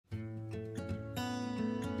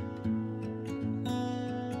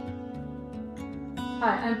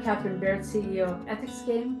Hi, I'm Catharyn Baird, CEO of Ethics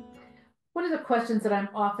Game. One of the questions that I'm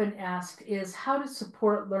often asked is how to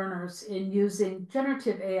support learners in using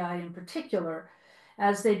generative AI in particular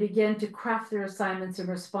as they begin to craft their assignments and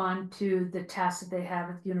respond to the tasks that they have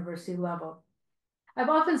at the university level. I've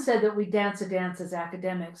often said that we dance a dance as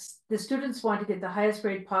academics. The students want to get the highest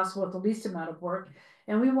grade possible with the least amount of work,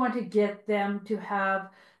 and we want to get them to have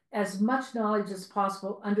as much knowledge as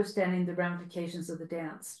possible, understanding the ramifications of the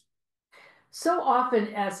dance. So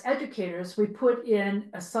often as educators, we put in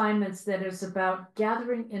assignments that is about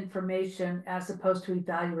gathering information as opposed to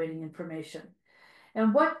evaluating information.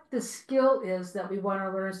 And what the skill is that we want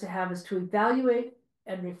our learners to have is to evaluate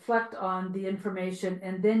and reflect on the information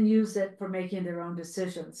and then use it for making their own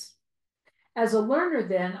decisions. As a learner,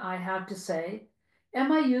 then, I have to say,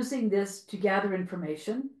 am I using this to gather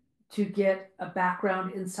information, to get a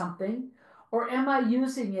background in something, or am I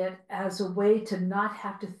using it as a way to not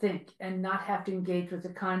have to think and not have to engage with the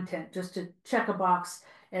content, just to check a box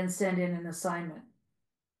and send in an assignment?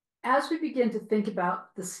 As we begin to think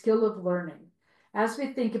about the skill of learning, as we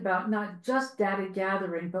think about not just data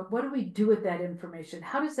gathering, but what do we do with that information?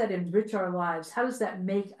 How does that enrich our lives? How does that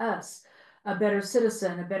make us a better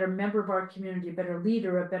citizen, a better member of our community, a better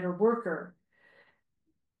leader, a better worker?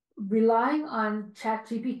 Relying on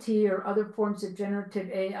ChatGPT or other forms of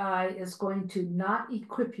generative AI is going to not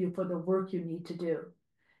equip you for the work you need to do.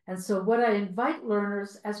 And so what I invite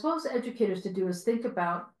learners as well as educators to do is think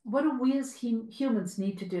about, what do we as humans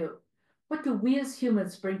need to do? What do we as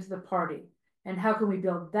humans bring to the party? And how can we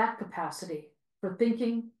build that capacity for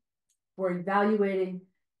thinking, for evaluating,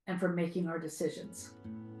 and for making our decisions?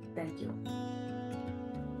 Thank you.